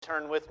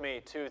turn with me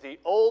to the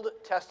Old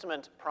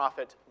Testament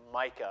prophet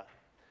Micah.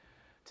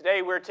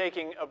 Today we're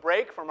taking a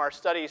break from our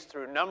studies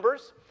through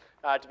Numbers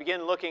to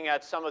begin looking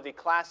at some of the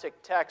classic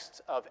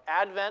texts of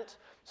Advent.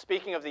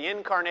 Speaking of the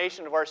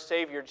incarnation of our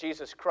Savior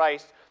Jesus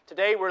Christ,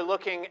 today we're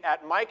looking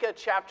at Micah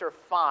chapter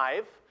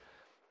 5.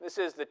 This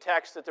is the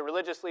text that the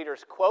religious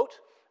leaders quote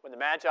when the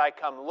Magi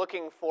come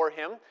looking for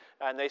him,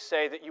 and they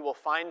say that you will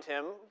find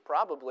him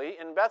probably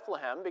in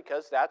Bethlehem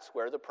because that's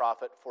where the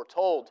prophet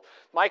foretold.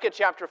 Micah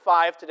chapter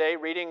 5 today,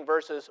 reading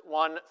verses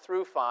 1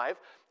 through 5,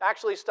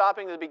 actually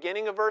stopping at the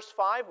beginning of verse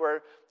 5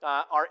 where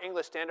our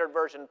English Standard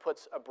Version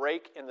puts a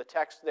break in the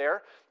text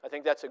there. I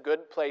think that's a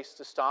good place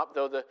to stop,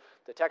 though the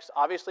text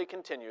obviously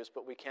continues,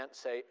 but we can't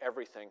say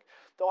everything.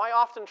 Though I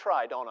often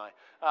try, don't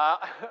I?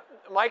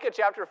 Micah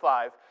chapter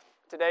 5.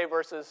 Today,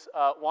 verses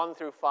 1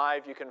 through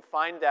 5, you can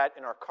find that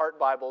in our cart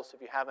Bibles,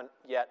 if you haven't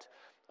yet,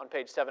 on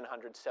page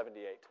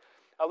 778.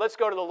 Let's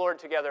go to the Lord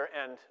together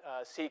and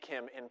seek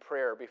him in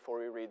prayer before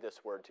we read this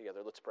word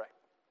together. Let's pray.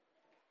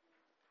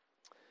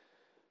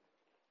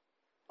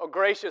 O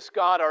gracious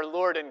God, our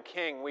Lord and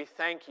King, we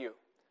thank you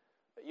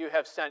that you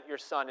have sent your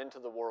Son into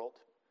the world.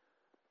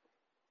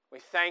 We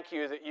thank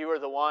you that you are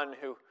the one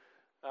who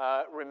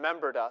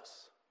remembered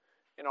us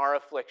in our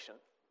affliction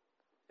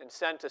and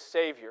sent a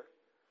Savior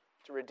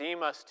to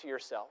redeem us to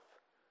yourself.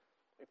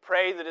 We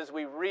pray that as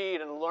we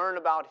read and learn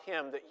about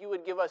him, that you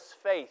would give us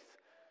faith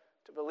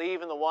to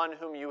believe in the one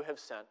whom you have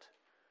sent.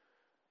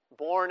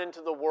 Born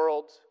into the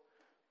world,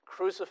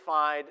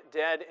 crucified,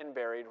 dead and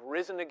buried,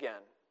 risen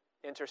again,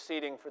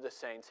 interceding for the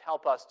saints.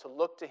 Help us to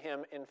look to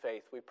him in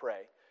faith, we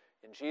pray.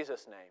 In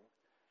Jesus' name,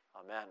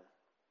 amen.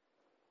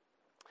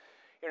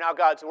 Hear now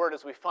God's word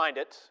as we find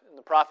it in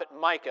the prophet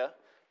Micah,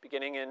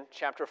 beginning in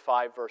chapter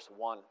 5, verse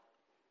 1.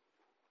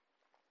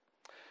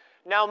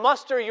 Now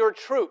muster your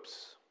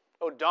troops,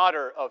 O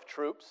daughter of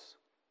troops.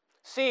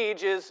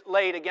 Siege is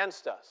laid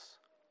against us.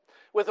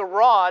 With a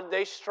rod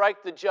they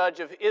strike the judge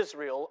of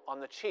Israel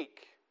on the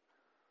cheek.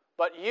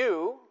 But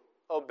you,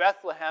 O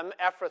Bethlehem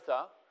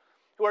Ephrathah,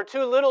 who are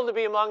too little to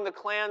be among the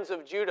clans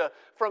of Judah,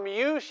 from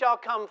you shall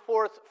come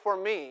forth for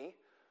me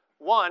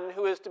one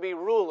who is to be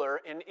ruler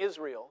in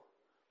Israel,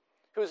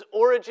 whose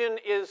origin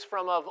is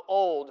from of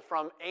old,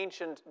 from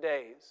ancient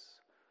days.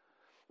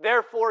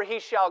 Therefore he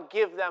shall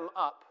give them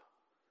up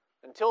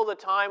until the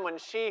time when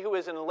she who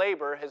is in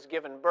labor has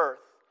given birth.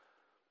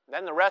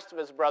 Then the rest of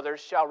his brothers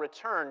shall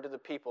return to the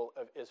people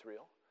of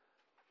Israel.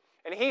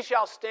 And he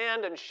shall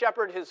stand and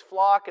shepherd his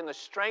flock in the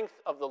strength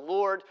of the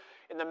Lord,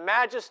 in the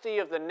majesty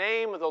of the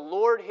name of the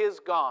Lord his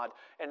God,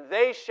 and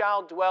they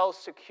shall dwell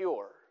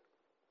secure.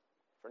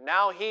 For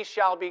now he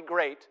shall be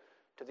great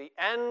to the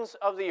ends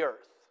of the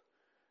earth,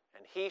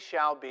 and he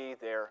shall be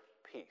their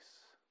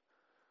peace.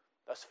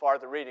 Thus far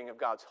the reading of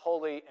God's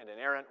holy and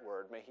inerrant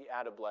word. May he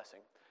add a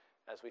blessing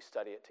as we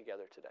study it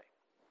together today.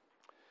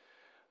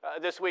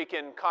 This week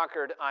in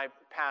Concord, I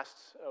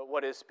passed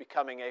what is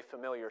becoming a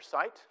familiar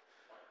sight.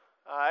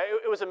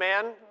 It was a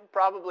man,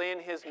 probably in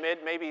his mid,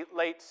 maybe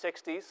late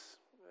 60s,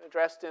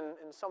 dressed in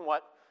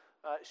somewhat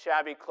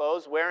shabby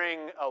clothes,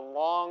 wearing a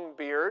long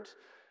beard,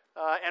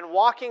 and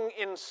walking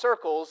in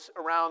circles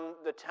around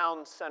the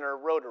town center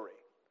rotary.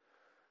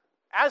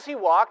 As he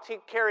walked, he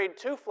carried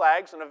two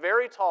flags and a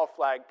very tall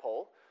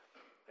flagpole,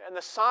 and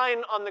the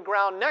sign on the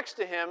ground next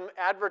to him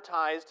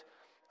advertised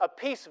a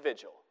peace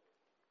vigil.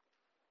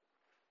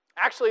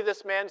 Actually,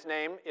 this man's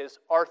name is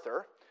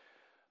Arthur,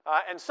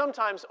 and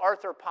sometimes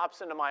Arthur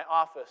pops into my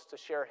office to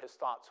share his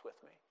thoughts with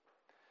me.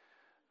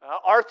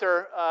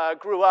 Arthur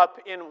grew up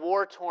in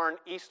war-torn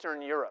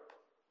Eastern Europe.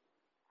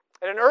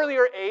 At an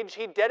earlier age,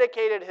 he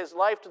dedicated his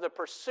life to the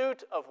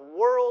pursuit of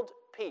world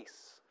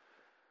peace.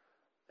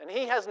 And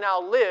he has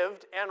now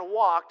lived and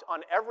walked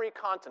on every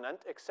continent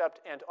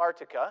except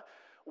Antarctica,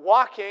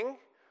 walking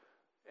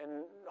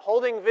and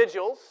holding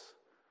vigils,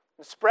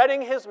 and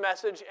spreading his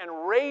message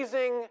and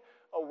raising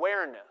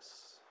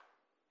awareness.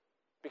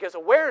 Because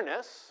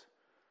awareness,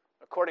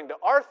 according to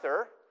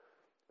Arthur,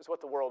 is what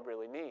the world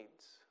really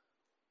needs.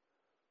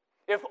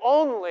 If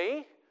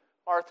only,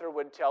 Arthur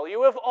would tell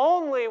you, if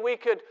only we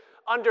could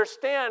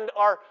understand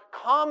our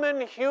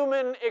common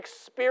human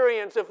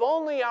experience, if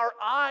only our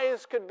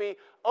eyes could be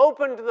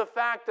open to the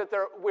fact that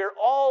we're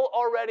all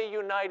already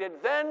united,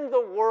 then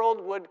the world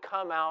would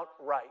come out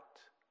right.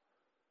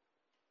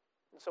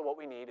 And so what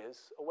we need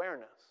is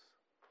awareness.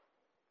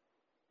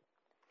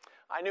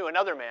 I knew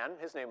another man,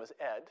 his name was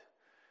Ed,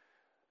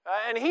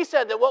 and he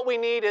said that what we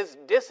need is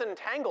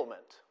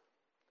disentanglement.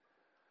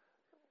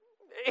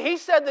 He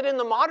said that in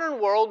the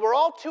modern world, we're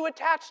all too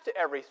attached to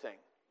everything.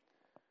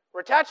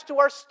 We're attached to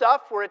our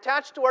stuff, we're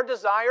attached to our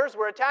desires,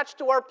 we're attached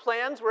to our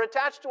plans, we're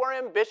attached to our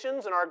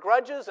ambitions and our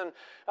grudges and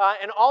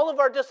all of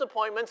our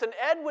disappointments. And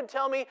Ed would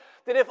tell me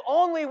that if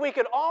only we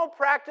could all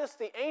practice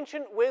the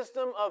ancient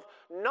wisdom of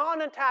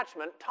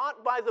non-attachment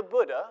taught by the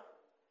Buddha,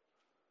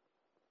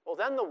 well,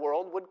 then the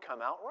world would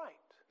come out right.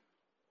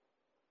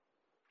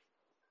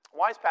 A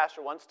wise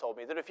pastor once told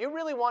me that if you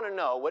really want to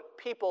know what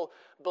people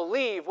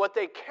believe, what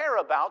they care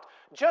about,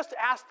 just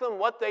ask them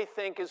what they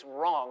think is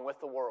wrong with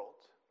the world.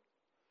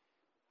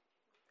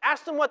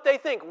 Ask them what they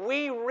think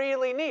we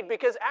really need,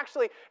 because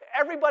actually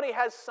everybody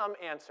has some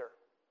answer.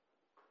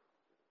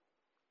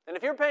 And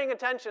if you're paying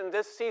attention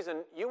this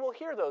season, you will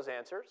hear those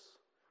answers.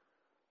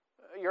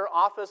 Your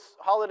office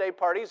holiday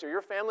parties or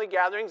your family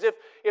gatherings,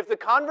 if the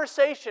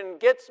conversation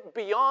gets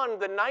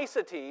beyond the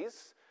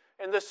niceties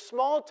and the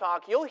small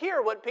talk, you'll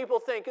hear what people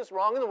think is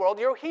wrong in the world.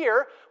 You'll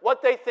hear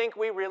what they think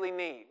we really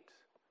need.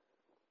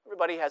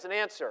 Everybody has an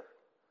answer.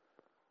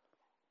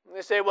 And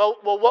they say, well,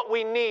 what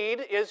we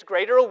need is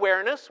greater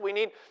awareness. We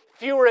need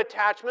fewer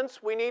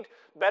attachments. We need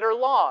better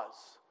laws.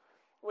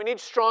 We need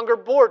stronger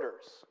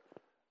borders.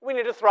 We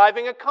need a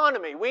thriving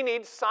economy. We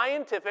need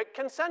scientific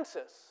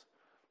consensus.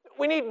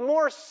 We need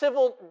more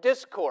civil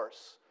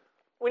discourse.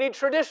 We need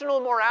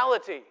traditional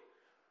morality.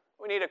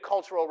 We need a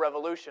cultural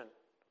revolution.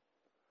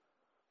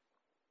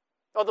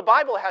 Well, the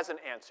Bible has an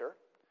answer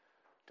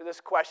to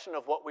this question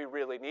of what we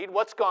really need,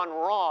 what's gone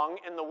wrong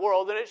in the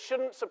world, and it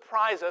shouldn't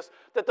surprise us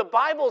that the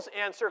Bible's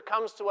answer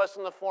comes to us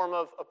in the form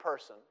of a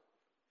person.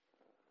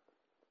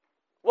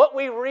 What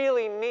we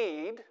really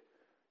need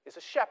is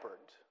a shepherd.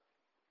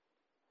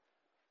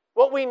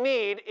 What we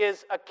need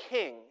is a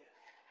king.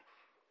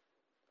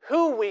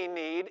 Who we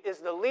need is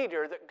the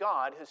leader that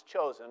God has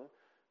chosen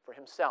for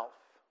himself.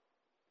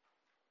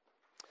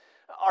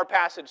 Our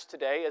passage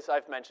today, as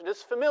I've mentioned,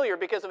 is familiar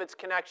because of its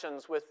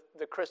connections with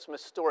the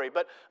Christmas story.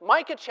 But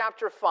Micah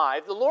chapter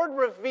 5, the Lord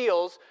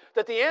reveals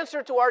that the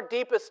answer to our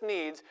deepest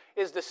needs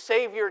is the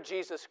Savior,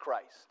 Jesus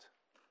Christ.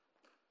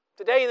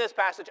 Today in this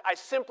passage, I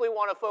simply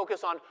want to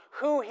focus on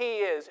who he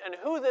is and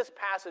who this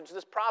passage,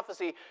 this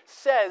prophecy,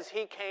 says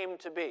he came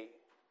to be.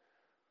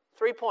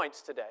 3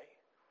 points today.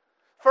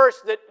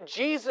 First, that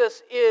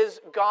Jesus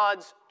is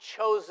God's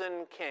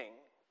chosen king.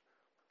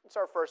 That's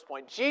our first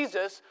point.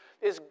 Jesus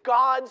is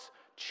God's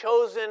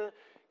chosen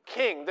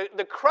king.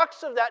 The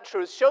crux of that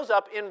truth shows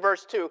up in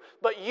verse 2.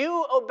 But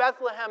you, O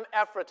Bethlehem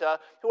Ephratah,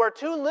 who are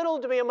too little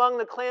to be among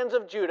the clans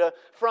of Judah,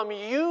 from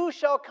you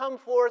shall come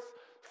forth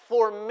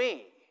for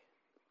me.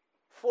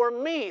 For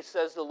me,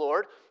 says the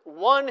Lord,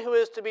 one who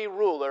is to be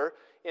ruler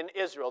in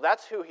Israel.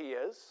 That's who he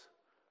is.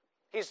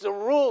 He's the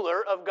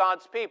ruler of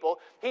God's people.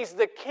 He's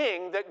the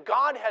king that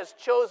God has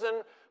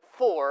chosen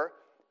for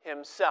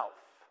himself.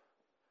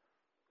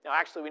 Now,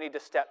 actually, we need to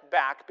step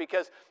back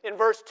because in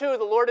verse 2,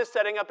 the Lord is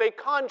setting up a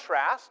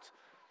contrast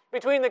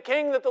between the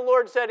king that the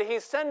Lord said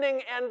he's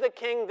sending and the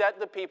king that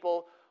the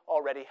people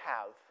already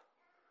have.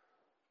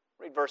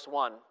 Read verse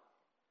 1.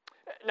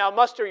 Now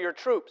muster your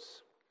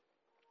troops,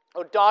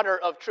 O daughter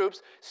of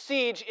troops.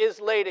 Siege is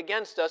laid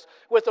against us.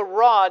 With a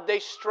rod they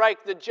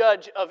strike the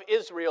judge of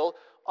Israel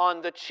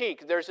on the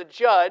cheek. There's a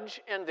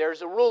judge and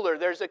there's a ruler.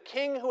 There's a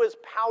king who is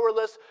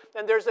powerless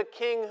and there's a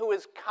king who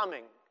is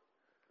coming.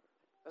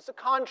 There's a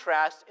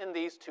contrast in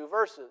these two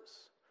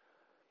verses.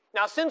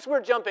 Now, since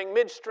we're jumping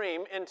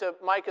midstream into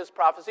Micah's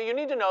prophecy, you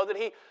need to know that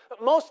he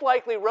most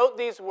likely wrote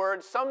these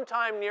words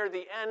sometime near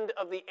the end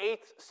of the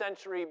 8th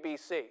century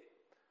BC.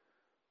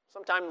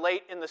 Sometime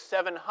late in the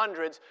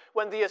 700s,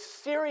 when the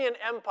Assyrian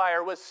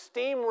Empire was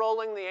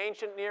steamrolling the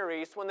ancient Near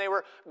East, when they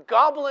were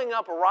gobbling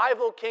up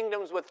rival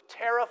kingdoms with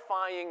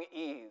terrifying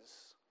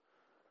ease.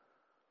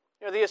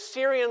 You know, the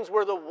Assyrians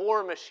were the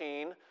war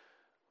machine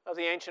of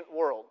the ancient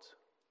world.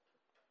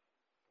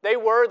 They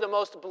were the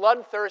most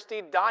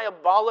bloodthirsty,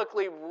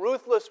 diabolically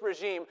ruthless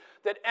regime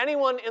that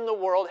anyone in the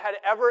world had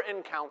ever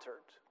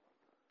encountered.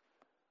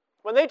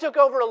 When they took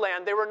over a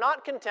land, they were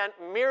not content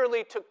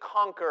merely to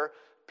conquer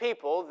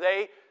people.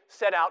 They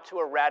set out to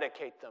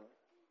eradicate them.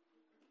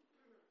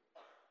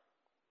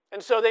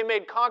 And so they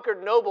made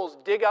conquered nobles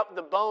dig up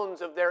the bones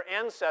of their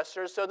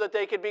ancestors so that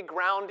they could be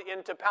ground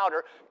into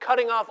powder,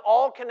 cutting off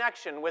all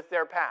connection with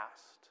their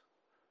past.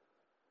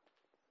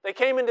 They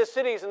came into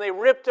cities and they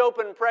ripped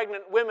open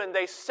pregnant women.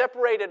 They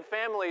separated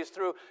families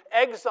through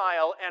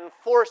exile and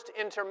forced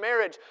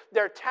intermarriage.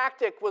 Their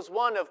tactic was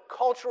one of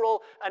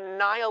cultural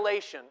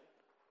annihilation.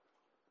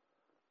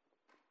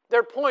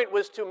 Their point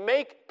was to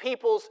make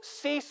peoples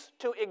cease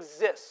to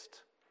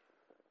exist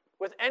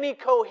with any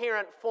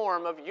coherent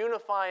form of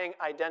unifying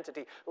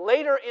identity.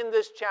 Later in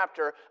this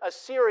chapter,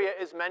 Assyria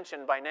is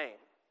mentioned by name.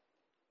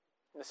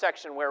 In the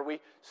section where we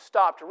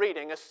stopped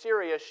reading,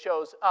 Assyria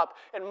shows up.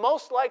 And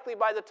most likely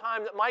by the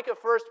time that Micah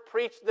first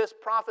preached this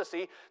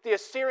prophecy, the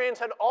Assyrians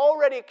had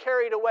already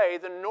carried away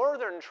the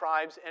northern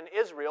tribes in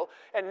Israel,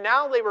 and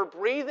now they were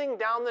breathing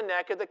down the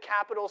neck of the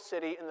capital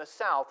city in the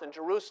south, in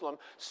Jerusalem.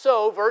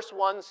 So, verse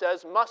 1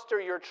 says,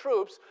 muster your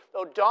troops,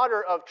 O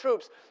daughter of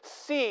troops.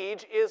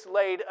 Siege is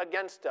laid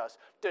against us.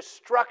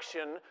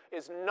 Destruction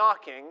is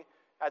knocking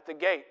at the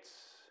gates.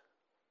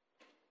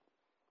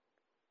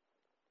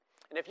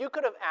 And if you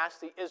could have asked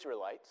the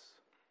Israelites,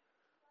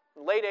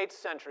 in the late 8th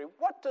century,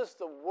 what does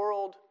the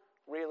world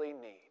really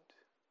need?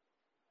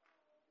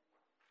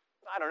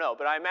 I don't know,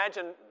 but I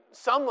imagine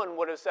someone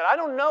would have said, I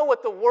don't know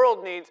what the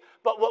world needs,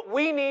 but what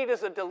we need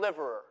is a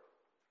deliverer.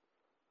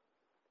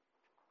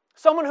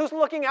 Someone who's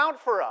looking out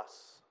for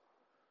us.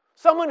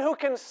 Someone who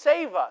can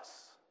save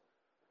us.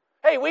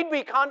 Hey, we'd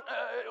be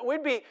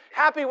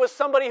happy with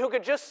somebody who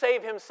could just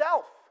save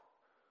himself.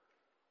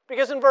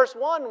 Because in verse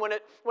 1,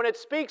 when it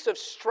speaks of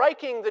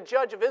striking the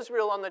judge of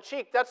Israel on the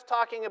cheek, that's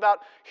talking about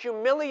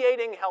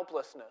humiliating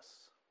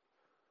helplessness.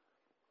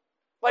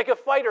 Like a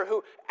fighter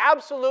who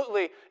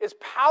absolutely is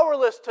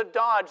powerless to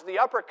dodge the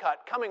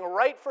uppercut coming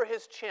right for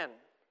his chin.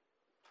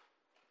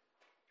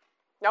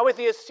 Now, with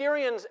the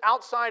Assyrians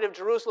outside of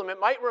Jerusalem, it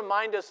might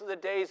remind us of the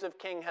days of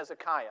King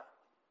Hezekiah.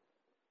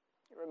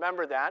 You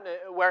remember that,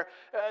 where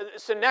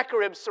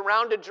Sennacherib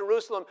surrounded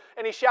Jerusalem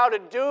and he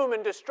shouted doom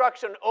and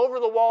destruction over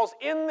the walls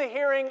in the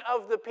hearing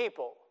of the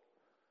people.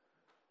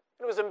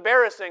 It was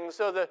embarrassing,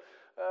 so the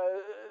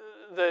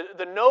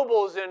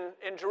nobles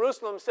in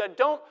Jerusalem said,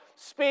 don't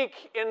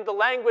speak in the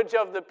language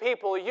of the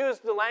people, use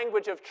the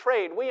language of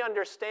trade. We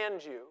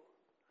understand you.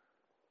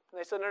 And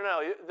they said,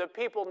 no, the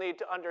people need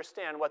to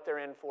understand what they're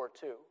in for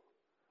too.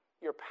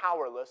 You're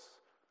powerless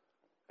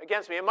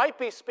against me. It might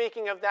be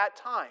speaking of that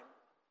time.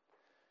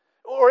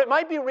 Or it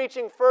might be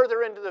reaching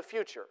further into the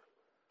future.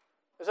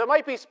 So it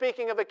might be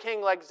speaking of a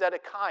king like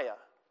Zedekiah.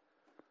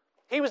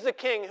 He was the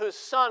king whose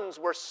sons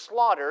were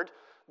slaughtered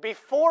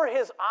before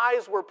his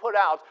eyes were put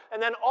out,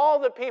 and then all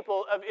the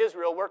people of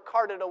Israel were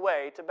carted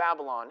away to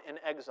Babylon in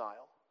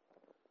exile.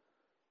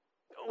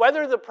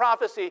 Whether the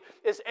prophecy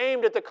is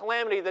aimed at the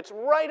calamity that's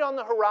right on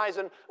the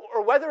horizon,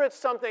 or whether it's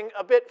something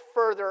a bit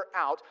further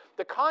out,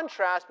 the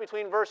contrast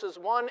between verses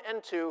 1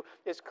 and 2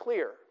 is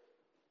clear.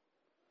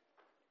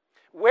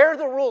 Where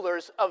the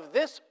rulers of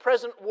this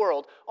present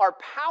world are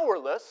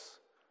powerless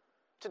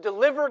to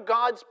deliver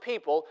God's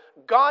people,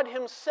 God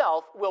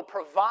himself will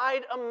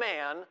provide a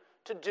man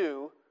to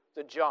do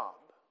the job.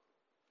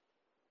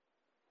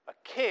 A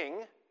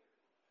king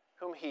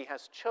whom he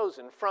has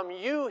chosen. From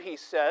you, he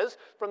says,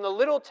 from the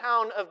little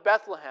town of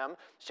Bethlehem,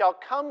 shall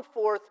come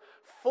forth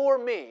for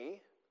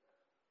me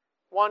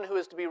one who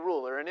is to be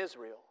ruler in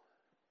Israel.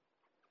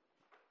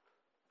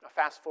 Now,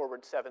 fast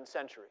forward 7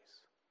 centuries.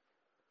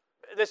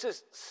 This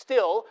is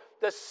still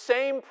the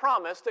same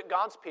promise that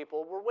God's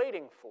people were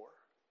waiting for.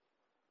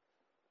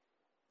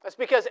 That's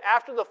because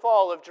after the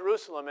fall of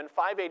Jerusalem in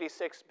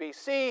 586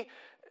 BC,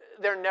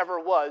 there never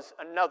was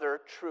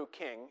another true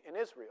king in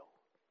Israel.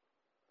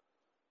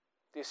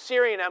 The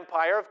Assyrian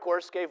Empire, of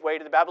course, gave way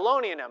to the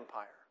Babylonian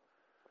Empire.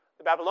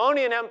 The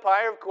Babylonian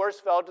Empire, of course,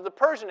 fell to the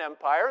Persian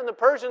Empire, and the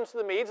Persians to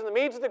the Medes, and the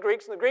Medes to the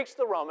Greeks, and the Greeks to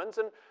the Romans,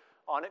 and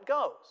on it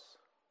goes.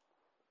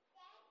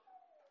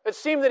 It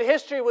seemed that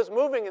history was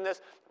moving in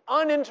this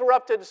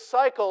uninterrupted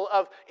cycle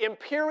of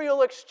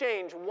imperial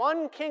exchange,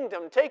 one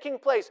kingdom taking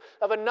place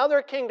of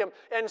another kingdom,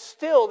 and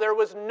still there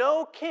was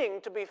no king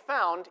to be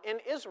found in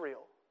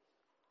Israel.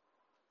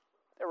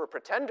 There were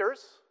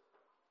pretenders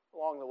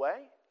along the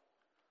way.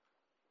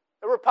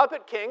 There were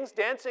puppet kings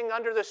dancing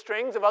under the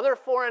strings of other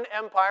foreign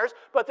empires,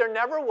 but there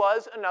never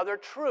was another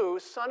true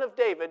son of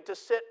David to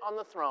sit on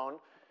the throne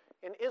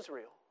in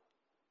Israel.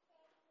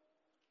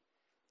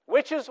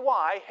 Which is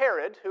why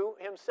Herod, who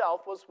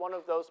himself was one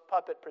of those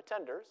puppet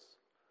pretenders,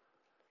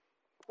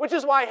 which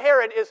is why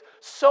Herod is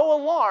so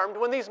alarmed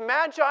when these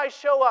magi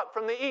show up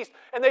from the east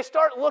and they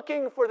start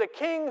looking for the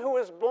king who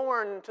was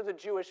born to the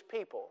Jewish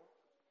people.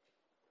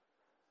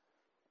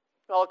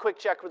 Well, a quick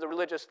check with the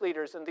religious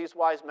leaders, and these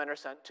wise men are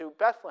sent to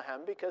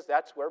Bethlehem because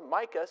that's where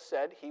Micah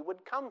said he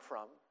would come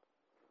from.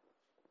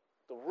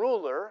 The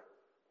ruler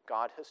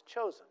God has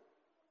chosen.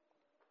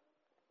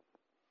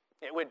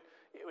 It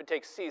would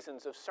take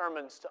seasons of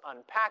sermons to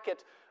unpack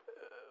it,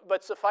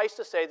 but suffice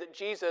to say that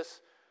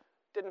Jesus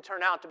didn't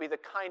turn out to be the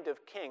kind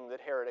of king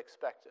that Herod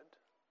expected.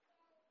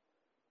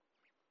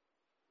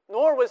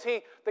 Nor was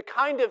he the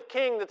kind of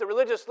king that the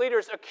religious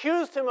leaders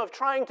accused him of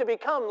trying to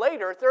become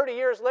later, 30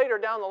 years later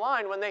down the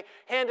line, when they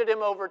handed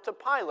him over to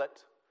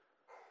Pilate.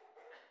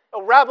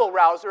 A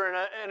rabble-rouser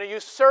and a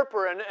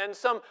usurper and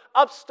some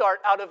upstart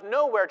out of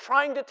nowhere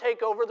trying to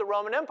take over the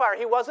Roman Empire.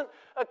 He wasn't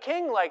a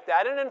king like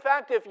that. And in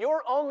fact, if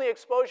your only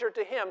exposure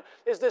to him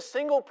is this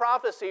single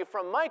prophecy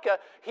from Micah,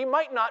 he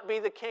might not be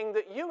the king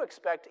that you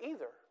expect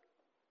either.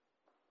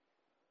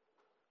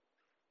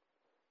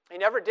 He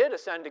never did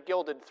ascend a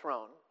gilded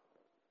throne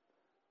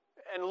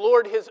and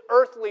lord his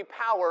earthly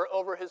power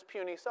over his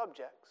puny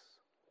subjects.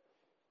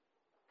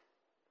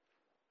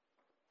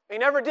 He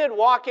never did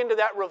walk into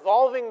that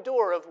revolving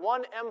door of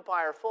one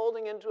empire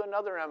folding into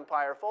another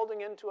empire,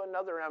 folding into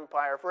another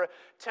empire for a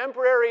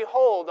temporary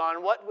hold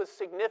on what was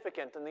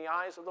significant in the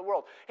eyes of the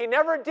world. He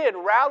never did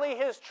rally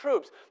his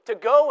troops to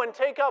go and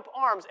take up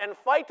arms and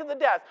fight to the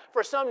death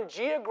for some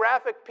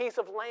geographic piece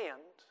of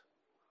land.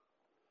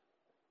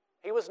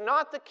 He was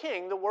not the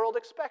king the world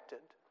expected.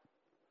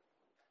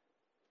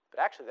 But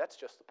actually, that's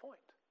just the point.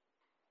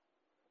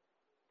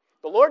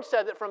 The Lord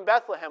said that from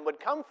Bethlehem would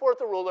come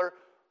forth a ruler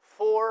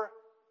for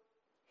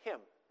him.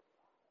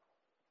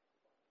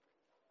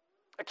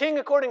 A king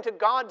according to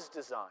God's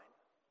design.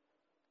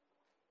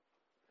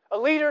 A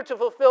leader to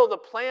fulfill the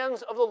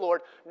plans of the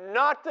Lord,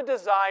 not the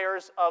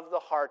desires of the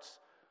hearts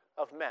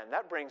of men.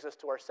 That brings us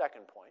to our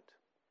second point.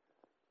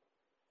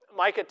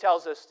 Micah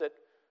tells us that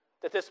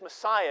this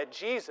Messiah,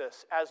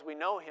 Jesus, as we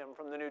know him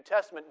from the New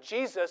Testament,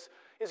 Jesus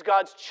is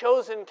God's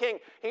chosen king.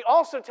 He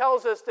also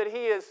tells us that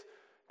he is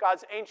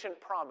God's ancient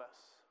promise.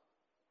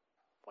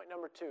 Point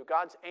number 2,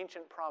 God's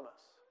ancient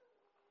promise.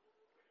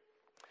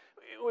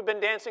 We've been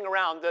dancing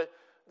around the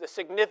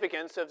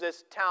significance of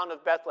this town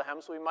of Bethlehem,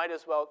 so we might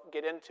as well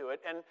get into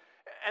it.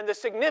 And the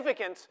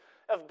significance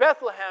of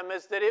Bethlehem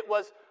is that it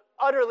was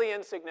utterly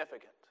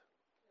insignificant.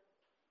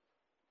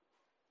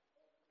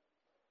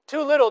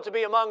 Too little to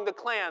be among the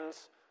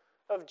clans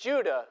of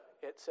Judah,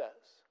 it says.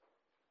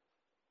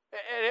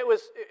 And it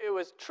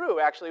was true,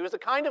 actually. It was the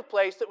kind of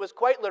place that was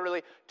quite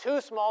literally too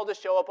small to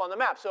show up on the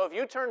map. So if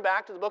you turn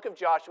back to the book of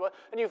Joshua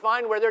and you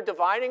find where they're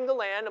dividing the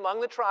land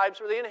among the tribes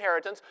for the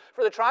inheritance,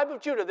 for the tribe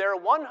of Judah, there are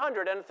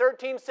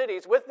 113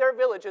 cities with their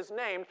villages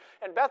named,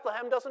 and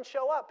Bethlehem doesn't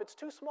show up. It's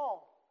too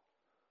small.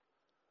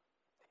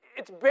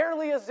 It's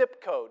barely a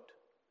zip code.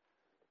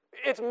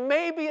 It's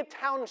maybe a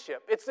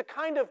township. It's the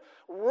kind of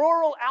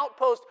rural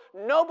outpost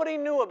nobody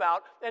knew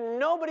about and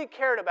nobody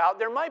cared about.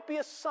 There might be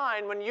a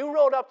sign when you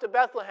rode up to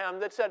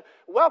Bethlehem that said,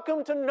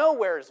 "Welcome to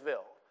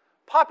Nowheresville.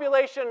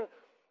 Population,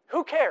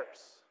 who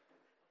cares?"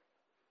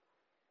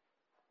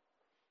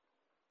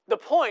 The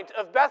point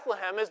of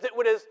Bethlehem is that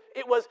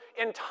it was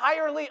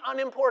entirely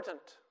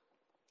unimportant.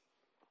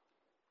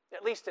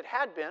 At least it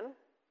had been,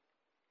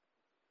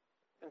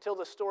 until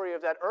the story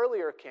of that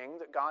earlier king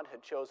that God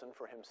had chosen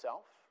for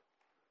himself.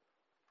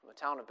 From the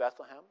town of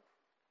Bethlehem.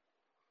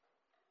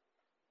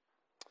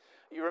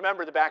 You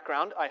remember the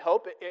background, I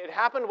hope. It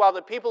happened while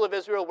the people of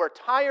Israel were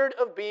tired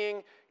of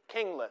being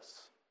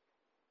kingless.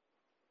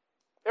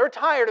 They were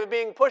tired of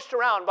being pushed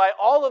around by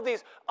all of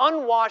these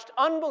unwashed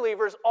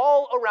unbelievers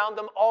all around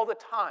them all the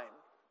time.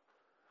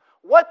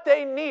 What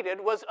they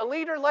needed was a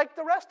leader like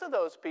the rest of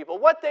those people.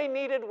 What they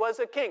needed was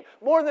a king.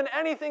 More than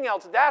anything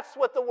else, that's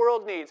what the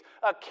world needs.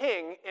 A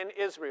king in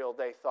Israel,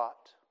 they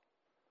thought.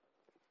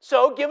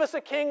 So give us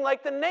a king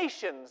like the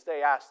nations,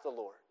 they asked the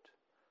Lord.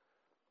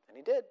 And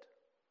he did.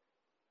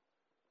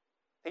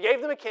 He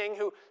gave them a king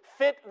who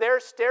fit their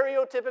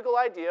stereotypical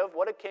idea of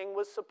what a king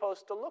was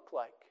supposed to look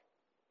like.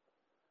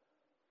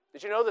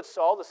 Did you know that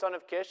Saul, the son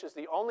of Kish, is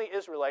the only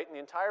Israelite in the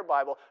entire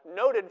Bible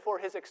noted for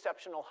his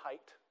exceptional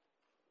height?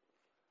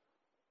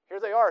 Here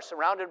they are,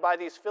 surrounded by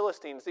these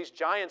Philistines, these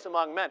giants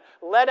among men,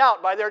 led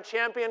out by their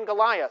champion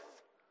Goliath.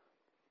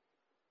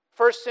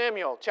 1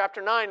 Samuel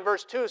chapter 9,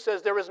 verse 2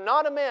 says, "There was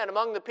not a man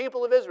among the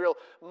people of Israel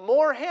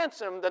more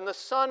handsome than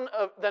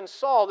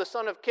Saul, the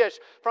son of Kish.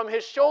 From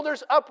his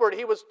shoulders upward,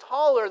 he was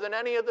taller than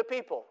any of the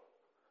people."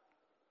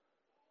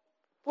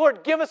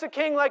 Lord, give us a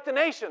king like the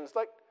nations.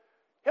 Like,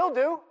 he'll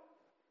do.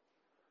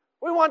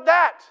 We want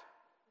that.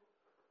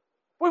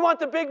 We want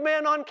the big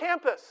man on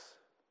campus.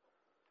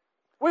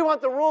 We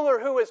want the ruler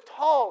who is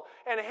tall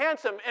and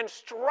handsome and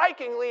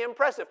strikingly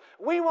impressive.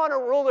 We want a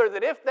ruler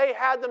that if they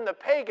had them, the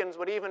pagans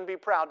would even be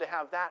proud to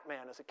have that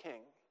man as a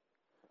king.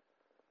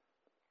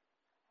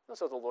 And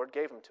so the Lord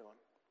gave him to him.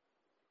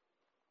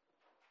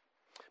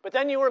 But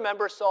then you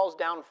remember Saul's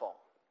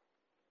downfall.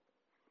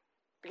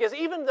 Because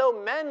even though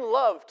men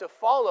loved to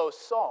follow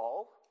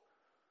Saul,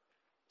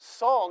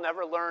 Saul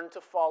never learned to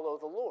follow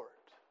the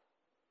Lord.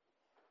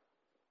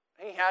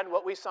 He had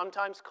what we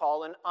sometimes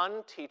call an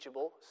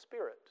unteachable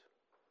spirit.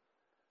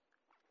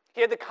 He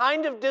had the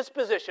kind of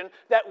disposition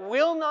that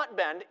will not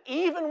bend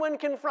even when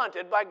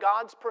confronted by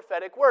God's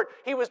prophetic word.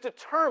 He was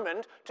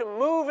determined to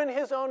move in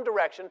his own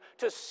direction,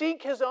 to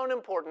seek his own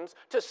importance,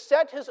 to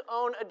set his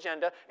own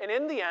agenda, and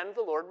in the end,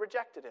 the Lord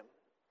rejected him.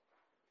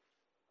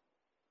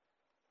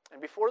 And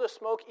before the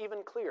smoke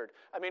even cleared,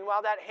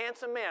 while that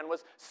handsome man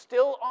was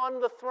still on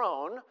the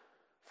throne,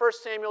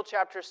 1 Samuel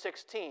chapter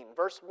 16,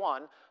 verse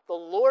 1, the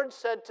Lord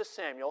said to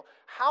Samuel,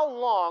 "How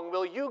long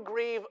will you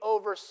grieve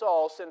over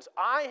Saul, since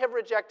I have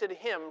rejected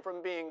him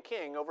from being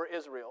king over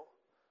Israel?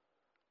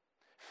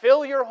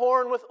 Fill your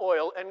horn with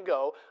oil and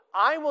go.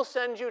 I will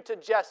send you to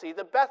Jesse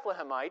the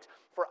Bethlehemite,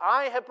 for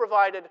I have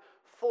provided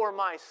for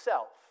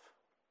myself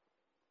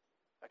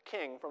a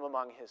king from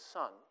among his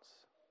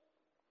sons."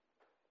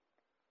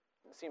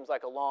 It seems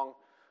like a long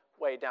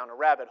way down a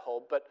rabbit hole,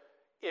 but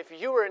if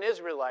you were an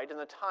Israelite in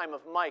the time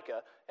of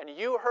Micah and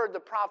you heard the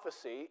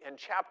prophecy in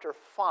chapter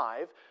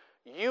 5,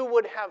 you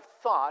would have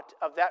thought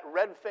of that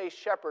red-faced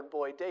shepherd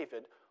boy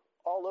David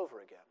all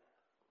over again.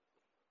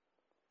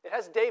 It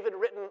has David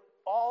written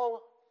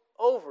all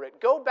over it.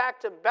 "Go back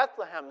to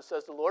Bethlehem,"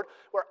 says the Lord,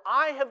 "where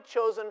I have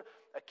chosen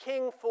a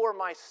king for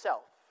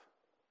myself."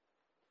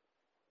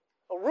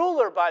 A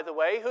ruler, by the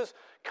way, who's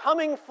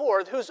coming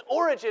forth, whose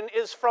origin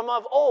is from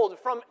of old,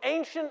 from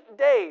ancient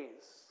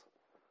days.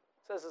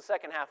 Says the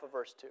second half of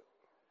verse 2.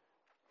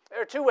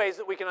 There are two ways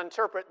that we can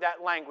interpret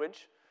that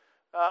language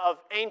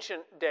of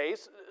ancient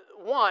days.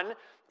 One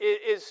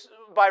is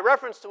by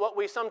reference to what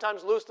we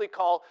sometimes loosely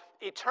call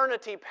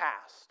eternity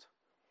past.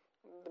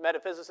 The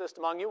metaphysicist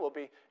among you will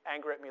be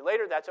angry at me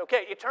later. That's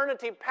okay.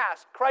 Eternity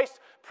past. Christ's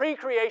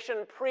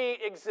pre-creation,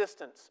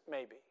 pre-existence,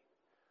 maybe.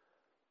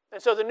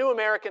 And so the New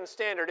American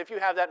Standard, if you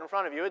have that in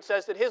front of you, it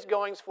says that his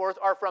goings forth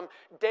are from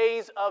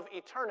days of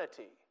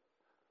eternity.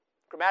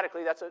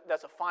 Grammatically, that's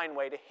a fine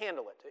way to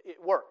handle it.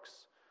 It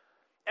works.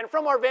 And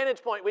from our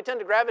vantage point, we tend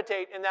to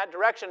gravitate in that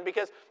direction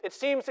because it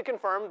seems to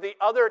confirm the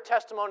other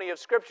testimony of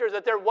Scripture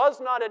that there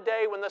was not a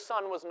day when the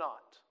sun was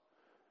not.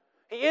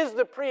 He is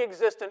the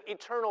pre-existent,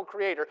 eternal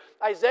creator.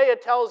 Isaiah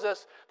tells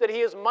us that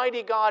he is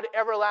mighty God,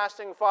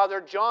 everlasting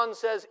Father. John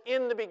says,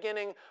 in the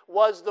beginning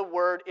was the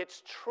Word.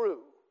 It's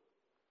true.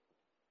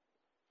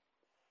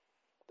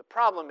 The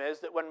problem is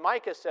that when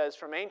Micah says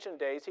from ancient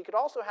days, he could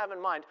also have in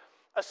mind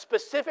a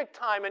specific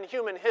time in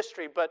human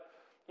history, but,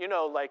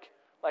 like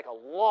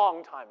a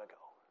long time ago.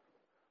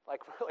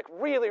 Like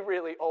really,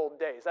 really old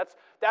days.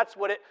 That's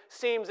what it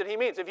seems that he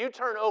means. If you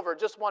turn over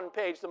just one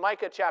page to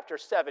Micah chapter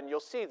 7, you'll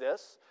see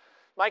this.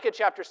 Micah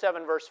chapter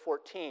 7, verse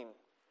 14.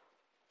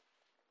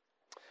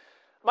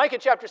 Micah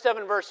chapter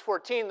 7, verse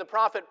 14, the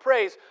prophet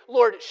prays,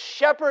 Lord,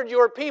 shepherd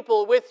your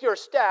people with your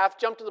staff.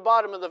 Jump to the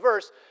bottom of the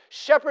verse.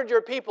 Shepherd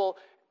your people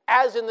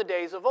as in the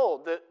days of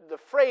old. The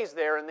phrase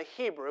there in the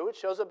Hebrew, it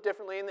shows up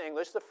differently in the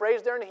English. The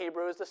phrase there in the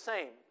Hebrew is the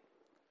same.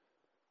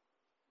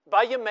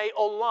 Bayamei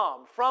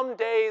olam, from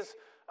days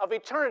of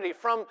eternity,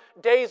 from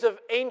days of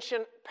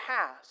ancient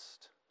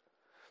past.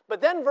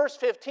 But then verse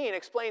 15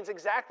 explains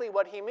exactly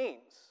what he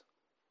means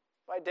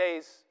by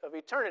days of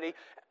eternity.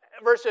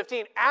 Verse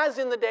 15, as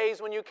in the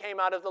days when you came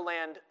out of the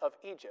land of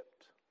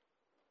Egypt.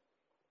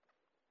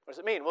 What does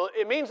it mean? Well,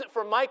 it means that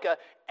for Micah,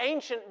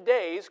 ancient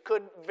days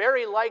could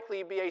very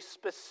likely be a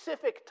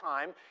specific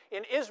time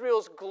in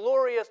Israel's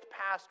glorious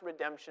past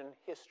redemption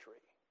history.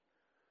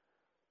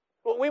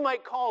 What we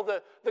might call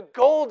the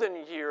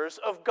golden years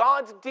of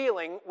God's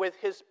dealing with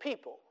his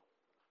people.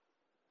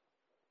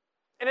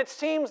 And it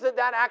seems that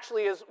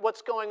actually is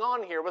what's going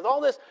on here. With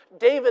all this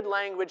David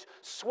language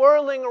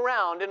swirling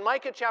around in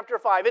Micah chapter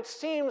 5, it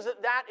seems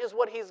that is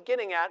what he's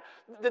getting at,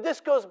 that this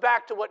goes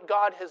back to what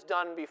God has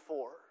done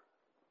before.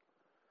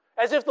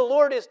 As if the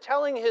Lord is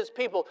telling his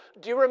people,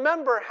 do you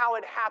remember how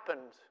it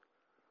happened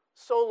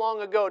so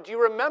long ago? Do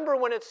you remember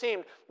when it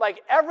seemed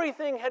like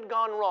everything had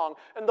gone wrong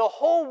and the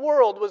whole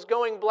world was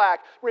going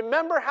black?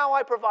 Remember how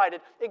I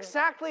provided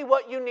exactly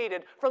what you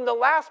needed from the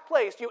last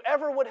place you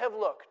ever would have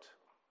looked?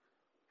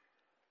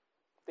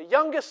 The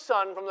youngest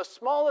son from the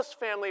smallest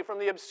family, from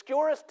the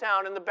obscurest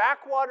town in the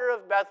backwater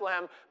of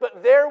Bethlehem,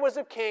 but there was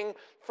a king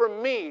for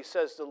me,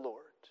 says the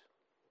Lord.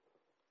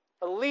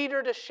 A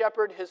leader to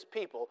shepherd his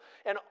people.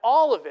 And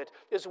all of it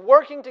is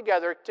working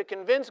together to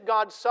convince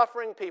God's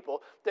suffering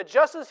people that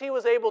just as he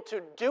was able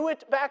to do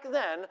it back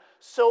then,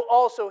 so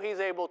also he's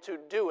able to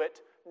do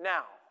it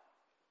now.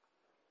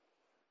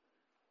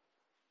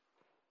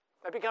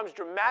 That becomes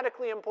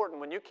dramatically important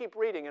when you keep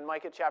reading in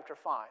Micah chapter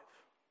 5.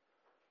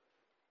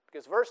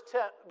 Because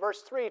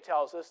verse 3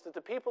 tells us that the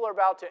people are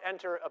about to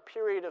enter a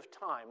period of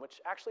time, which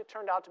actually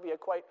turned out to be a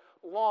quite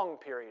long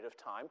period of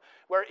time,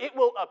 where it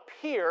will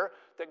appear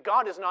that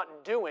God is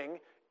not doing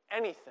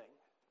anything.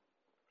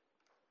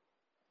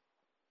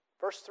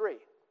 Verse 3.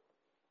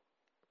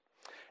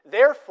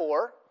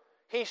 Therefore,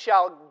 he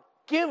shall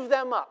give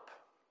them up.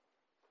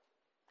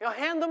 He'll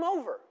hand them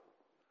over.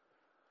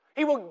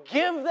 He will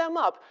give them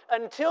up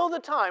until the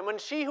time when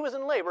she who is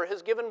in labor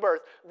has given birth.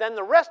 Then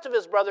the rest of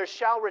his brothers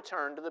shall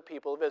return to the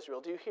people of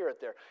Israel. Do you hear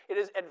it there? It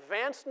is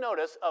advanced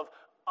notice of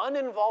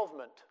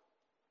uninvolvement.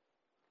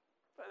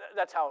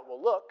 That's how it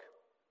will look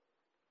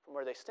from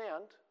where they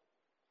stand.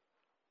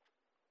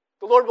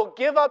 The Lord will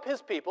give up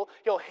his people.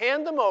 He'll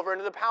hand them over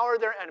into the power of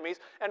their enemies.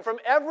 And from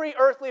every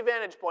earthly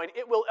vantage point,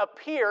 it will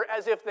appear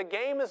as if the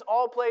game is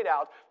all played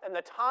out and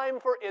the time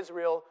for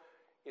Israel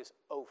is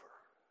over.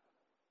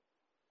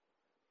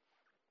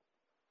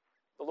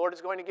 The Lord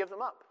is going to give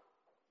them up.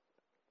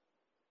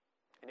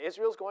 And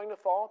Israel's going to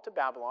fall to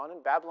Babylon,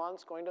 and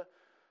Babylon's going to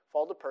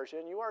fall to Persia,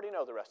 and you already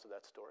know the rest of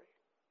that story.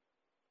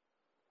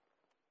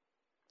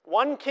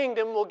 One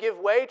kingdom will give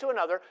way to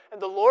another,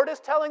 and the Lord is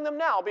telling them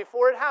now,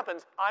 before it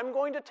happens, I'm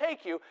going to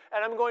take you,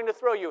 and I'm going to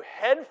throw you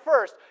head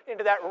first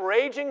into that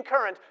raging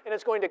current, and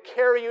it's going to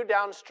carry you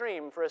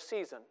downstream for a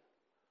season,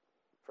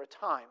 for a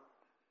time,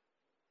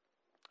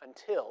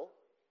 until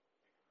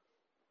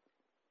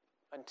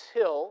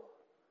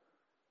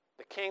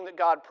the king that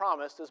God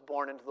promised is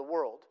born into the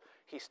world.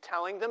 He's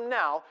telling them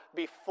now,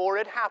 before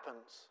it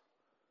happens,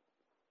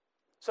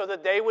 so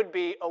that they would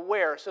be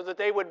aware, so that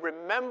they would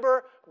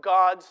remember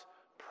God's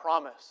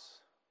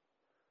promise.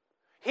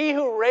 He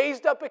who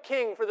raised up a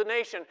king for the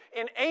nation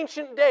in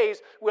ancient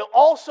days will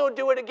also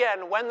do it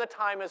again when the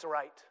time is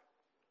right.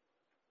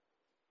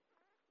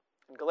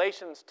 And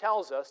Galatians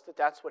tells us that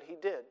that's what he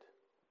did.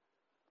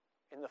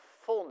 In the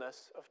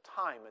fullness of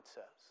time, it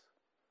says.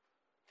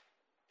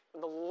 When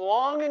the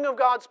longing of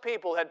God's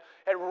people had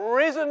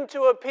risen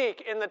to a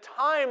peak in the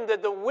time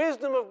that the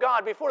wisdom of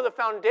God before the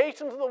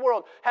foundations of the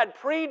world had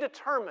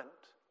predetermined.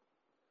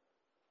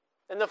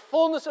 In the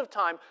fullness of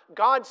time,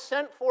 God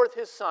sent forth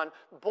his Son,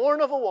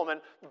 born of a woman,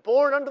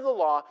 born under the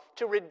law,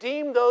 to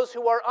redeem those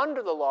who are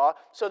under the law,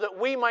 so that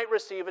we might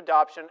receive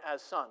adoption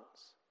as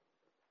sons.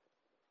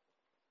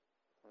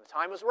 When the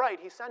time was right,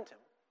 he sent him.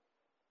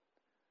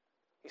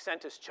 He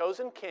sent his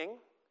chosen king.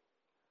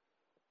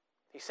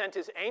 He sent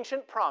his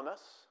ancient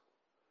promise.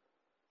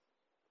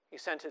 He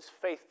sent his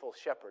faithful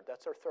shepherd.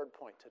 That's our third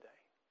point today.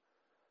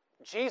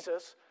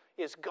 Jesus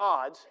is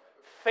God's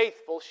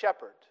faithful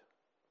shepherd.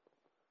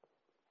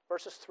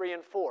 Verses 3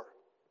 and 4.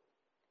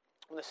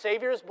 When the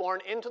Savior is born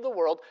into the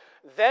world,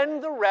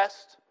 then the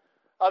rest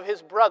of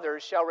his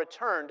brothers shall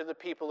return to the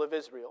people of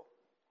Israel.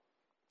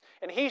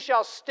 And he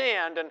shall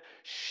stand and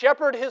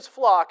shepherd his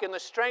flock in the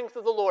strength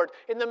of the Lord,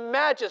 in the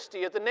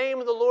majesty of the name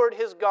of the Lord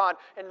his God,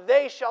 and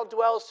they shall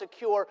dwell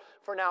secure,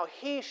 for now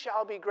he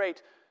shall be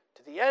great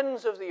to the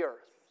ends of the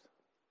earth.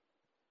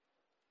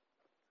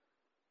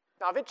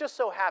 Now, if it just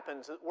so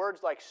happens that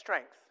words like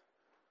strength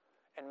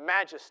and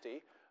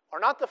majesty are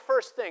not the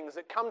first things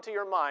that come to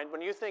your mind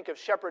when you think of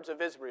shepherds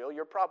of Israel,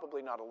 you're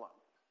probably not alone.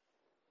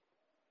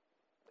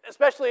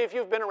 Especially if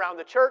you've been around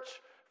the church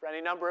for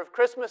any number of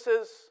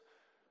Christmases.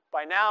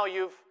 By now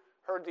you've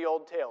heard the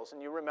old tales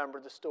and you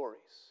remember the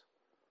stories.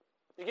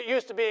 You get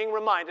used to being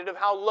reminded of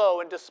how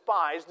low and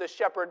despised the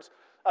shepherds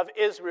of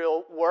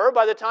Israel were.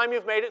 By the time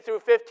you've made it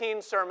through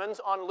 15 sermons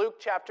on Luke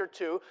chapter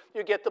 2,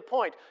 you get the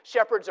point.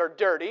 Shepherds are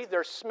dirty,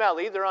 they're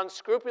smelly, they're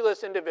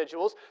unscrupulous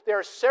individuals, they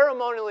are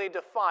ceremonially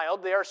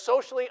defiled, they are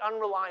socially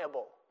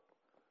unreliable.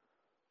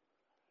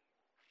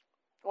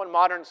 One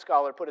modern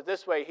scholar put it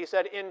this way. He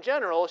said, in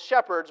general,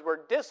 shepherds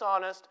were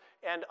dishonest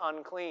and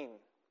unclean.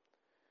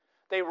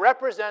 They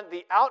represent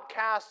the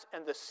outcasts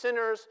and the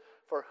sinners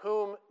for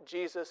whom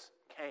Jesus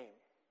came.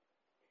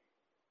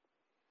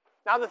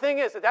 Now, the thing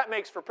is that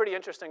makes for pretty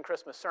interesting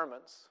Christmas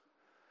sermons,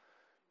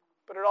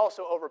 but it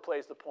also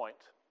overplays the point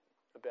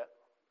a bit.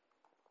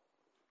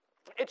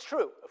 It's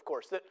true, of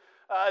course,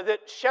 that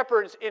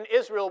shepherds in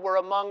Israel were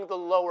among the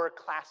lower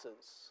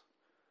classes,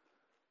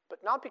 but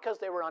not because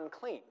they were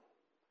unclean,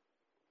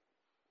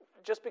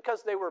 just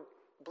because they were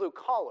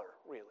blue-collar,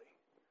 really.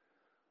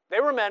 They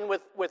were men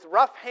with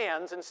rough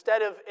hands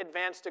instead of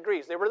advanced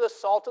degrees. They were the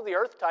salt of the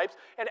earth types,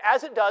 and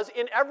as it does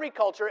in every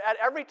culture at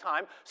every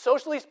time,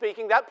 socially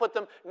speaking, that put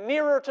them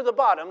nearer to the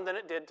bottom than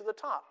it did to the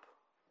top.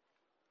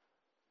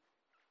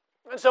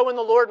 And so when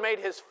the Lord made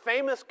his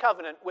famous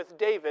covenant with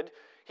David,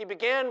 he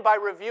began by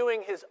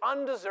reviewing his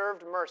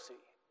undeserved mercy.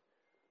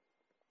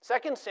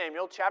 2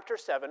 Samuel chapter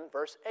 7,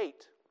 verse 8.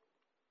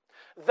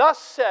 Thus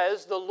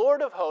says the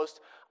Lord of hosts,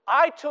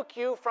 I took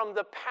you from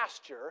the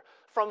pasture,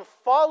 from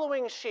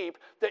following sheep,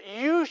 that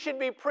you should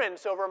be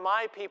prince over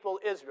my people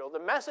Israel. The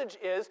message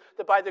is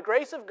that by the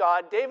grace of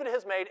God, David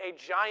has made a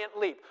giant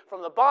leap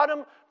from the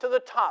bottom to the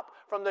top,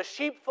 from the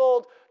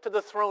sheepfold to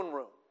the throne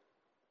room.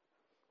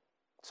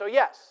 So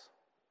yes,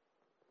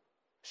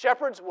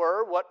 shepherds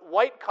were what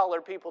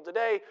white-collar people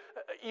today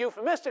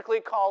euphemistically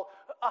call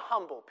a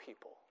humble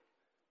people.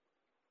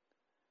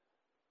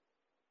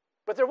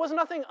 But there was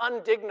nothing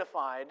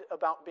undignified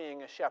about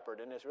being a shepherd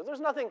in Israel.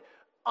 There's nothing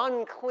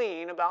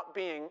unclean about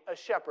being a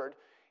shepherd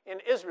in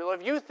Israel.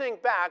 If you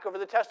think back over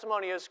the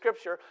testimony of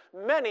Scripture,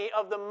 many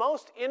of the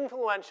most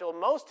influential,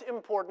 most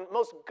important,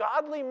 most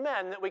godly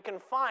men that we can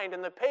find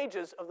in the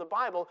pages of the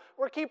Bible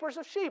were keepers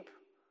of sheep.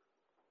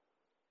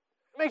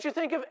 It makes you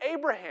think of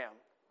Abraham,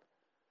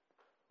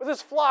 with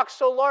his flock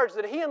so large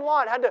that he and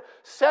Lot had to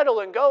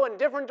settle and go in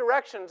different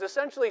directions,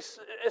 essentially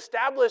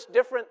establish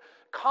different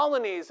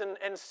colonies and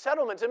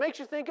settlements. It makes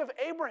you think of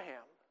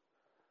Abraham.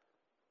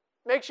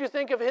 Makes you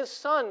think of his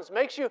sons.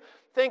 Makes you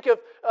think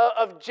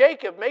of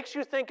Jacob. Makes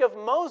you think of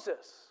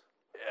Moses.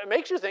 It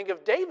makes you think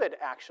of David,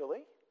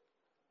 actually.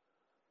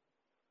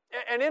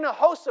 And in a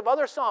host of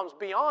other psalms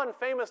beyond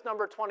famous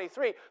number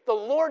 23, the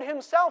Lord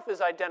himself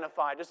is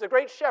identified as the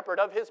great shepherd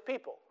of his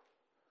people.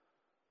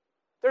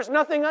 There's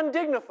nothing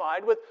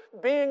undignified with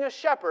being a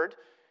shepherd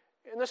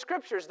in the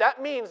Scriptures.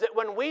 That means that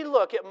when we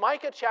look at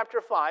Micah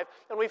chapter 5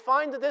 and we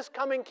find that this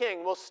coming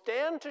king will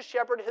stand to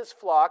shepherd his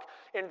flock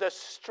in the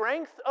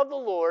strength of the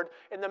Lord,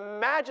 in the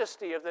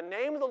majesty of the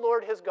name of the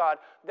Lord his God,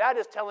 that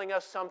is telling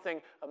us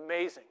something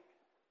amazing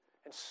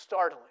and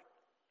startling.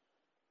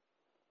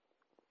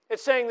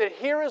 It's saying that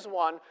here is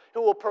one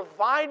who will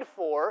provide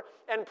for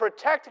and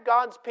protect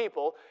God's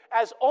people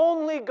as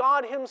only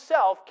God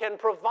himself can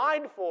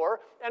provide for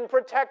and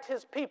protect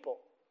his people.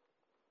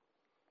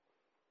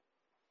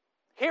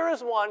 Here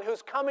is one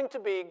who's coming to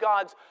be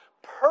God's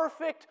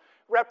perfect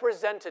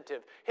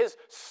representative, his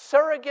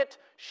surrogate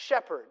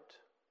shepherd,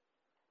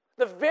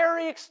 the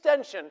very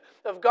extension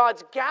of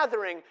God's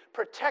gathering,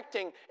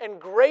 protecting, and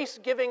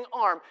grace-giving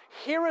arm.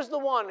 Here is the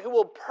one who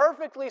will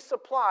perfectly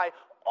supply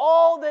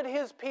all that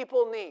his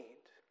people need.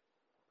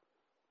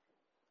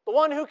 The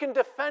one who can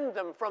defend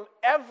them from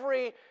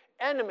every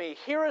enemy.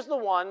 Here is the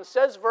one,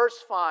 says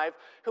verse 5,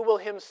 who will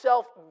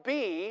himself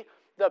be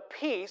the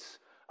peace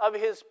of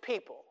his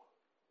people.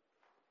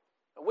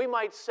 We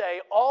might say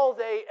all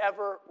they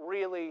ever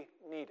really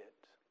needed.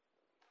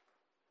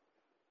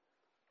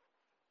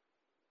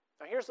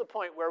 Now here's the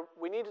point where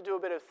we need to do a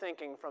bit of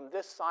thinking from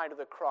this side of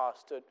the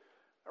cross to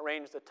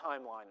arrange the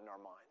timeline in our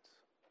minds.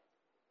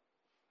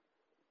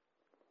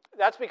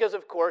 That's because,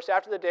 of course,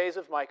 after the days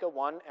of Micah,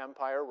 one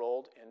empire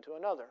rolled into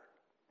another.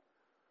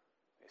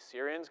 The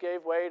Assyrians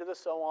gave way to the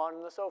so on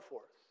and the so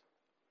forth.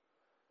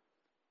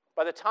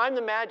 By the time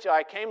the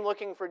Magi came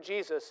looking for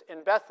Jesus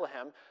in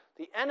Bethlehem,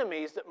 the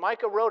enemies that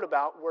Micah wrote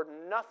about were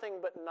nothing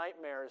but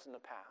nightmares in the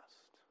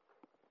past.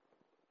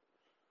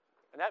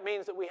 And that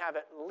means that we have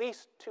at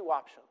least two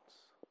options.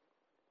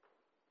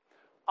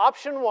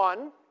 Option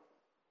one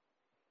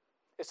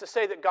is to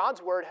say that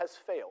God's word has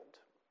failed.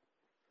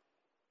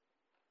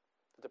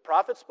 The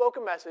prophet spoke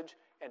a message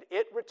and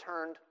it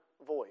returned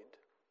void.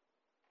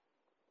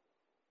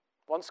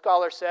 One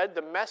scholar said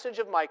the message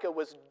of Micah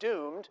was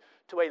doomed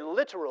to a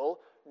literal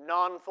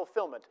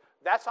non-fulfillment.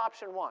 That's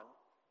option one.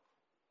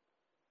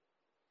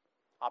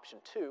 Option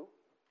two,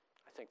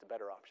 I think the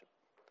better option.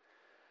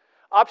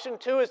 Option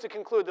two is to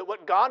conclude that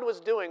what God was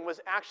doing was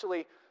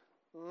actually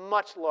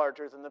much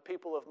larger than the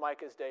people of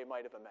Micah's day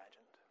might have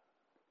imagined.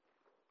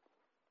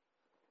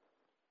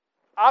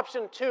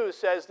 Option two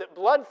says that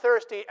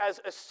bloodthirsty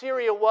as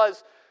Assyria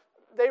was,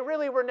 they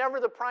really were never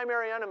the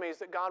primary enemies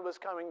that God was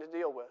coming to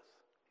deal with.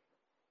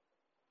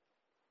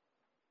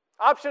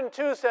 Option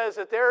two says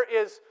that there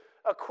is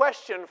a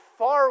question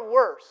far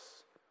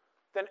worse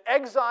than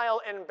exile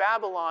in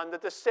Babylon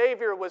that the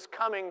Savior was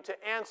coming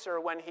to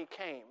answer when he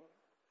came.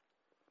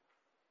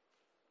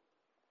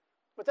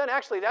 But then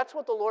actually, that's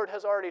what the Lord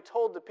has already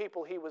told the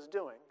people he was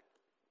doing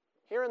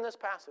here in this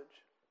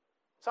passage.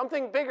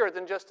 Something bigger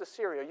than just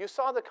Assyria. You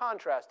saw the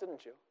contrast,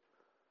 didn't you?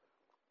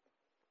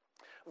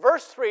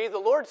 Verse 3, the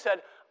Lord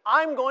said,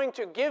 I'm going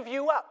to give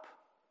you up.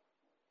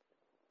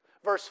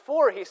 Verse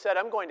 4, he said,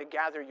 I'm going to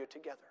gather you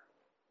together.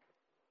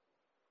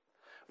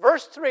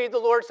 Verse 3, the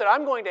Lord said,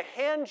 I'm going to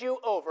hand you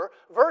over.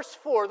 Verse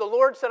 4, the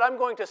Lord said, I'm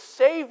going to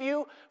save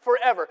you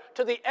forever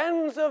to the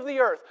ends of the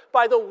earth.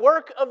 By the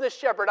work of the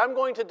shepherd, I'm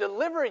going to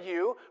deliver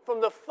you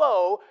from the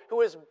foe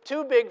who is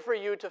too big for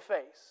you to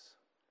face.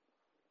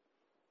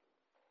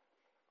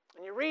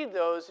 And you read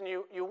those and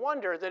you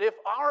wonder that if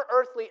our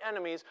earthly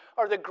enemies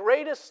are the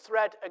greatest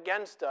threat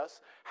against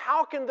us,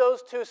 how can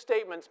those two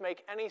statements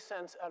make any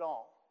sense at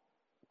all?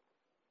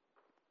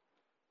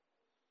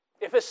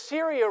 If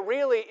Assyria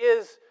really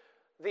is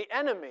the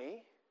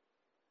enemy,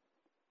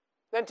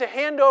 then to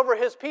hand over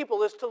his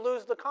people is to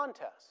lose the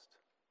contest.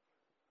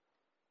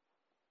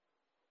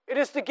 It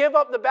is to give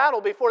up the battle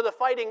before the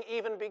fighting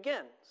even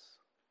begins.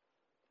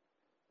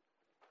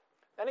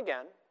 Then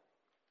again,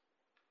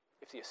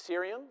 if the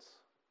Assyrians,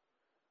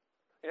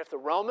 and if the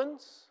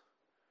Romans,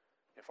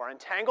 if our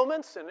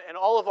entanglements and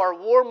all of our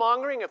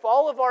warmongering, if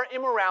all of our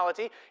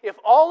immorality, if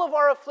all of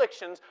our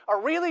afflictions are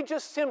really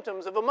just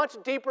symptoms of a much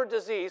deeper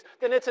disease,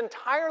 then it's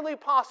entirely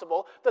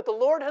possible that the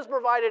Lord has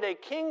provided a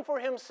king for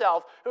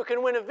himself who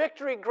can win a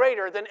victory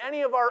greater than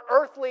any of our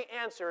earthly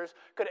answers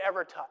could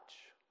ever touch.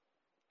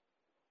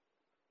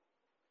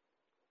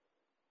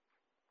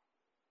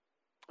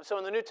 So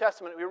in the New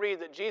Testament, we read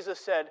that Jesus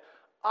said,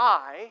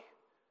 I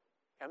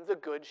am the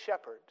good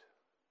shepherd.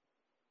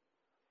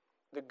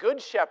 The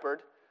good shepherd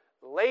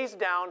lays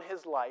down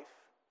his life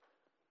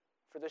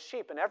for the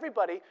sheep. And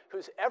everybody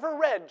who's ever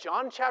read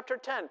John chapter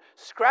 10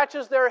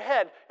 scratches their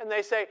head and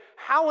they say,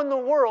 how in the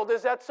world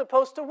is that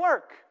supposed to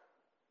work?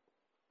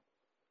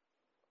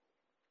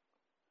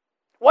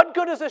 What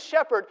good is a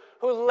shepherd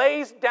who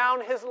lays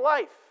down his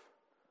life?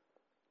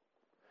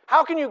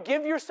 How can you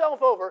give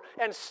yourself over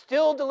and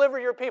still deliver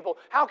your people?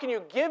 How can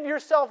you give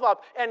yourself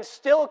up and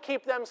still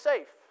keep them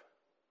safe?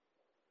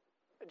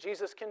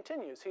 Jesus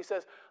continues. He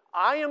says,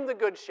 I am the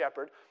good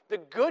shepherd. The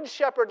good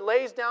shepherd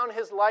lays down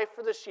his life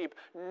for the sheep.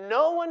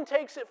 No one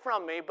takes it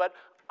from me, but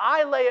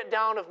I lay it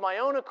down of my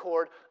own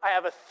accord. I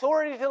have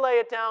authority to lay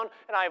it down,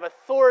 and I have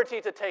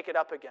authority to take it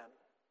up again.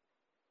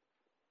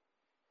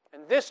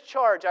 And this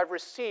charge I've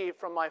received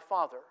from my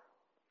Father.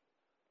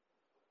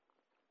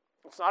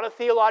 It's not a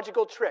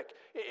theological trick.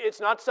 It's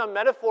not some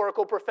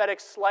metaphorical prophetic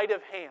sleight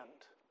of hand.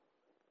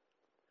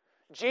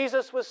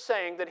 Jesus was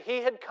saying that he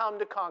had come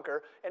to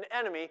conquer an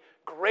enemy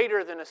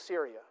greater than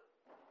Assyria.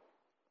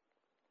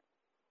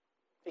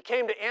 He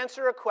came to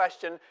answer a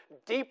question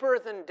deeper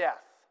than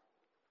death.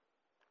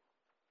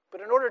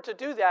 But in order to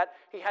do that,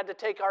 he had to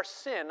take our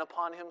sin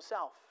upon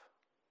himself.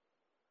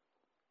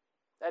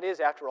 That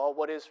is, after all,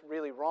 what is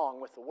really wrong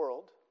with the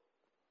world.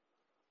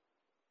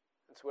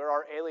 It's where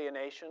our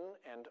alienation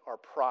and our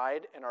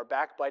pride and our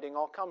backbiting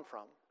all come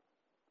from.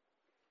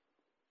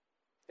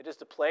 It is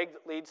the plague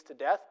that leads to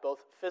death,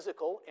 both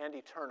physical and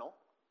eternal.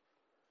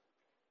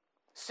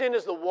 Sin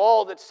is the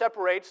wall that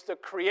separates the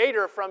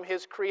Creator from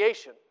his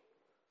creation.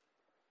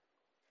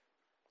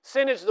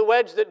 Sin is the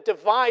wedge that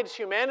divides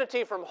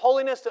humanity from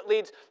holiness, that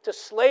leads to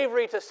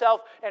slavery to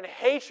self and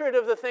hatred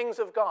of the things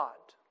of God.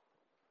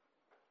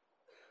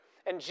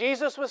 And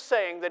Jesus was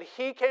saying that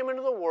he came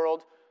into the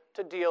world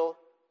to deal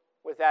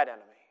with that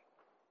enemy.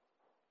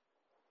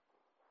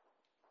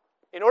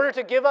 In order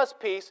to give us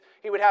peace,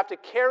 he would have to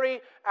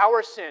carry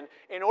our sin.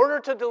 In order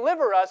to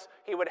deliver us,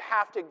 he would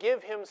have to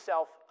give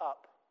himself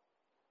up.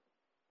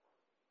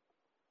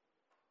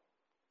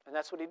 And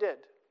that's what he did.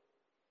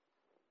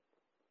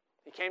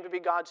 He came to be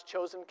God's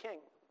chosen king.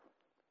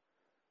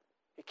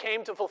 He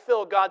came to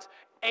fulfill God's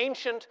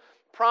ancient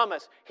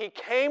promise. He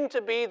came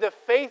to be the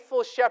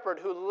faithful shepherd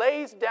who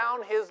lays down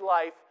his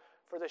life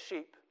for the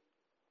sheep.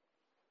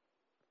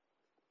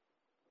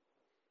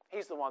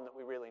 He's the one that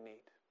we really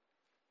need.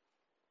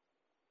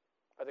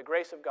 By the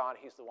grace of God,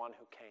 he's the one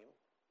who came.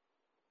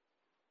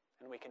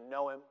 And we can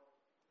know him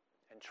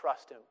and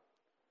trust him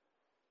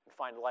and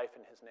find life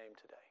in his name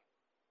today.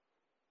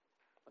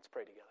 Let's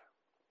pray together.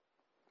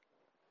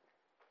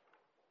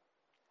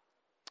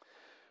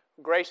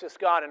 Gracious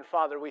God and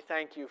Father, we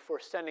thank you for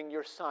sending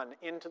your Son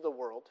into the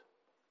world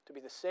to be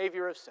the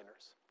Savior of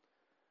sinners.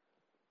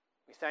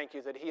 We thank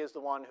you that he is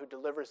the one who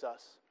delivers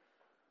us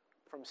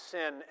from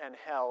sin and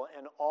hell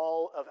and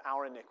all of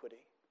our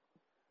iniquity.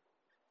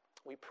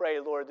 We pray,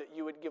 Lord, that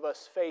you would give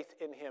us faith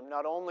in him,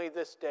 not only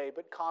this day,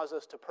 but cause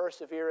us to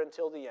persevere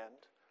until the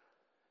end,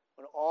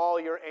 when all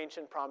your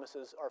ancient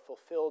promises are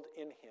fulfilled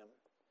in him,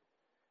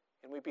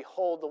 and we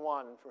behold the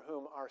one for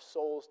whom our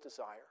souls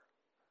desire.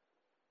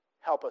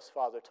 Help us,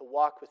 Father, to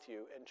walk with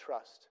you and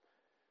trust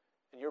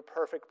in your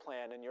perfect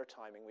plan and your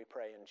timing, we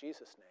pray in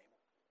Jesus'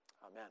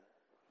 name. Amen.